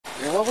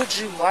What would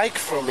you like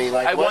from me?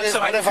 Like, I want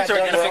some what have I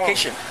done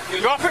identification.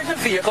 You're operating a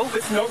vehicle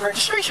with no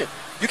registration.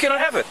 You cannot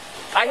have it.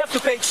 I have to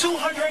pay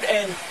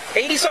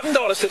 $280-something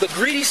to the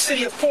greedy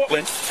city of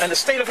Portland and the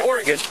state of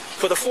Oregon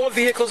for the 4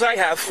 vehicles I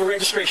have for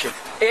registration.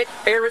 It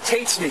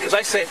irritates me because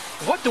I say,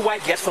 what do I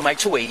get for my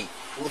 $280?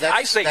 Well,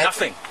 I say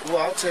nothing. Well,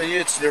 I'll tell you,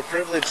 it's their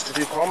privilege to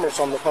do commerce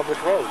on the public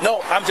road.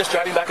 No, I'm just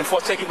driving back and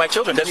forth taking my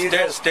children.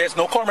 There's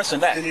no commerce in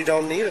that. Then you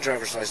don't need a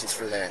driver's license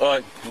for that.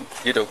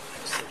 You do.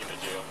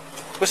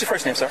 What's your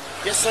first name, sir?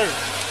 Yes, sir.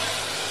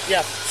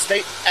 Yeah,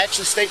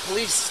 state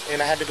police,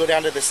 and I had to go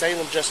down to the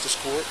Salem Justice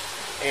Court,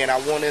 and I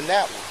won in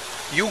that one.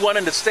 You won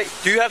in the state.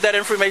 Do you have that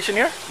information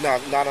here? No,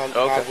 not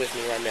with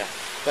me right now.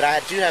 But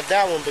I do have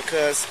that one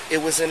because it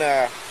was in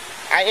a.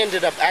 I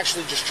ended up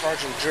actually just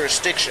charging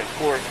jurisdiction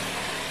for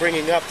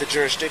bringing up the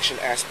jurisdiction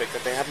aspect,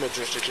 that they have no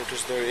jurisdiction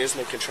because there is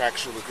no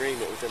contractual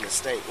agreement within the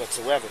state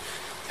whatsoever,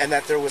 and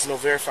that there was no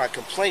verified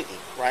complainant,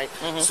 right?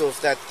 So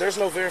if there's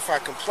no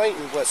verified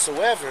complainant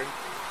whatsoever,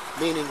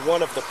 meaning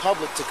one of the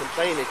public to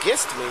complain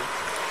against me,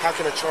 how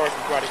can a charge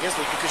be brought against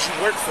me? Because you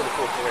work for the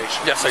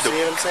corporation. Yes, I do. See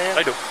what I'm saying?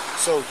 I do.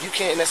 So you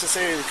can't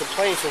necessarily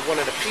complain for one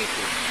of the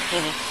people.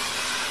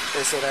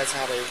 And so that's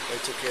how they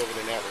took care of it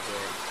in that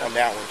regard, on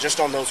that one, just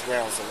on those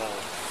grounds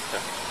alone.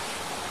 Okay.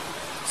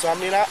 So I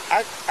mean,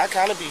 I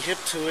kind of be hip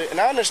to it, and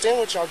I understand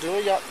what y'all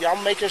doing.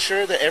 Y'all making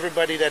sure that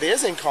everybody that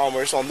is in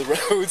commerce on the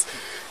roads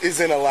is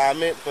in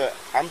alignment, but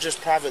I'm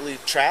just privately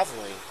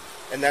traveling,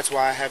 and that's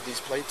why I have these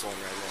plates on right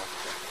now.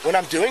 When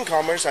I'm doing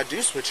commerce, I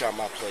do switch out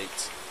my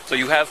plates. So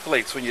you have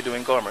plates when you're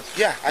doing commerce?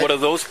 Yeah. What are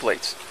those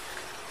plates?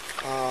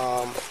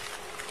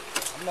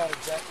 I'm not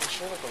exactly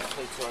sure what those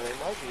plates are. They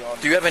might be on.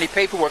 Do you have any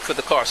paperwork for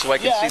the car so I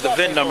can see the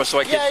VIN number so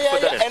I can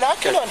put that in? And I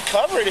can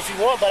uncover it if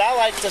you want, but I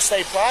like to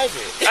stay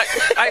private.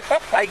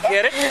 I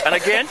get it. And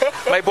again,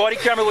 my body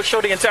camera will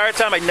show the entire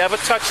time I never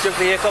touched the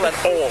vehicle at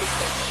all.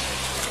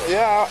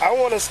 Yeah, I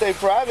want to stay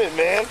private,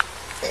 man.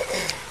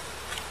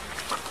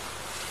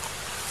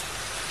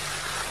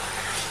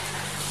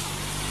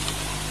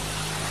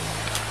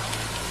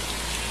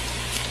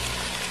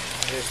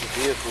 There's the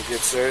vehicle, good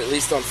sir, at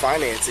least on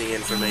financing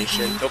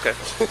information. Okay.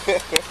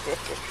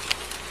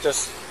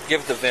 Just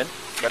give the VIN.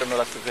 Let them know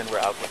that's the VIN we're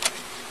out with.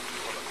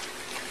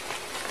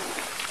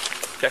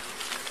 Okay.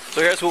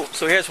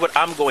 So here's what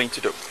I'm going to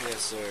do.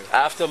 Yes, sir.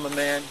 After my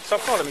man, stop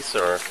calling me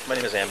sir. My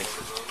name is Amy.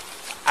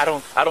 I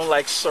don't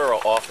like sir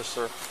or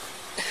officer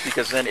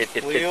because then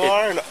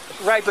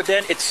right, but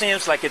then it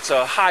seems like it's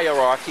a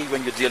hierarchy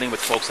when you're dealing with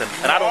folks, and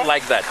I don't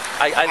like that.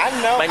 My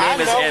name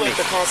is Amy. What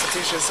the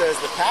Constitution says.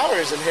 The power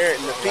is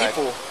inherent in the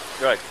people.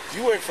 Right.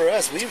 You work for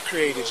us. We've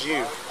created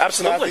you.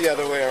 Absolutely. It's not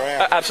the other way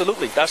around.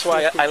 Absolutely. That's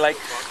why I like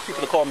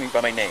people to call me by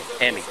my name,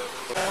 Amy.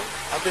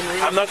 I've been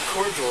reading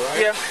cordial,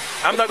 right? Yeah.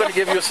 I'm not going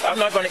to I'm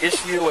not going to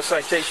issue you a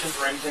citation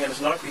for anything, and it's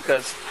not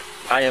because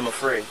I am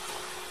afraid.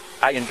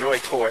 I enjoy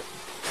court.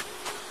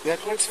 Yeah,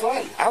 court's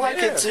fun. I like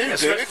it too,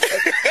 dude.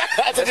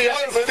 To be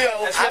honest with you,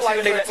 I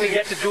like it too. I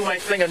get to do my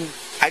thing, and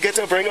I get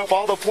to bring up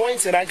all the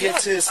points, and I get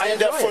to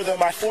stand up for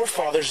my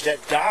forefathers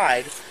that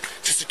died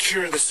to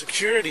secure the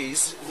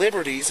securities,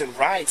 liberties, and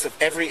rights of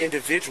every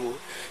individual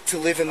to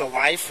live in the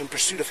life and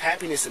pursuit of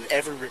happiness in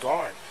every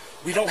regard.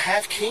 We don't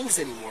have kings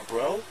anymore,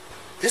 bro.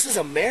 This is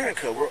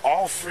America. We're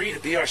all free to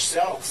be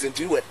ourselves and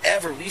do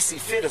whatever we see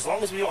fit as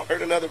long as we don't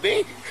hurt another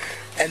being.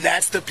 And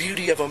that's the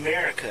beauty of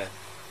America.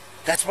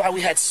 That's why we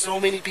had so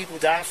many people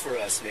die for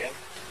us, man.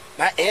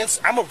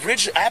 I'm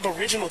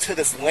aboriginal to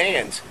this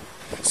land.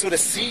 So to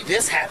see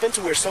this happen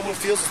to where someone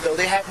feels as though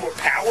they have more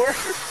power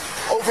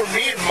over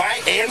me and my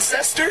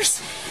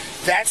ancestors,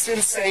 that's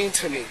insane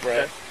to me,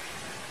 bro.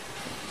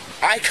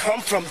 I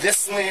come from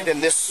this land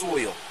and this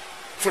soil.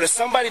 For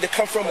somebody to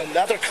come from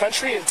another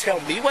country and tell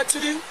me what to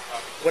do,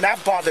 when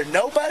I've bothered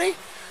nobody,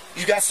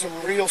 you got some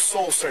real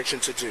soul searching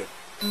to do.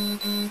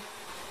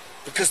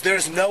 Because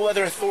there's no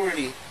other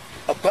authority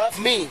above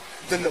me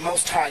than the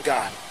Most High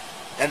God.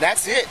 And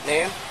that's it,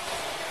 man.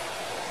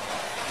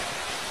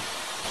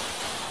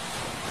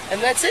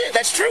 And that's it.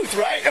 That's truth,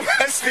 right? Am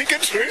I speaking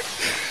truth?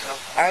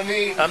 I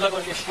mean, I'm not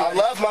going to I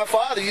love my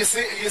father. You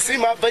see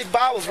my big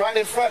Bible's right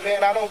in front,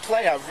 man. I don't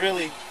play.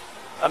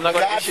 I'm not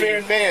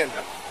God-fearing man.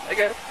 I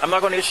get it. I'm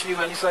not going to issue you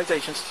any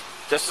citations.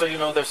 Just so you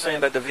know, they're saying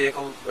that the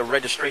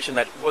registration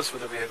that was for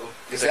the vehicle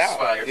is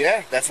expired.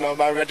 Yeah, that's not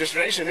my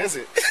registration, is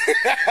it?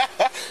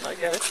 I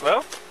get it.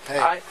 Well, hey,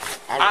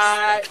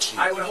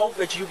 I would hope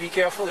that you be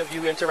careful if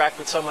you interact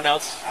with someone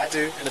else. I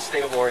do. In the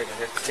state of Oregon.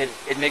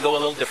 It may go a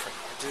little different.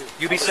 I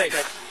do. You be safe.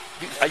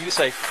 Are you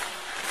safe?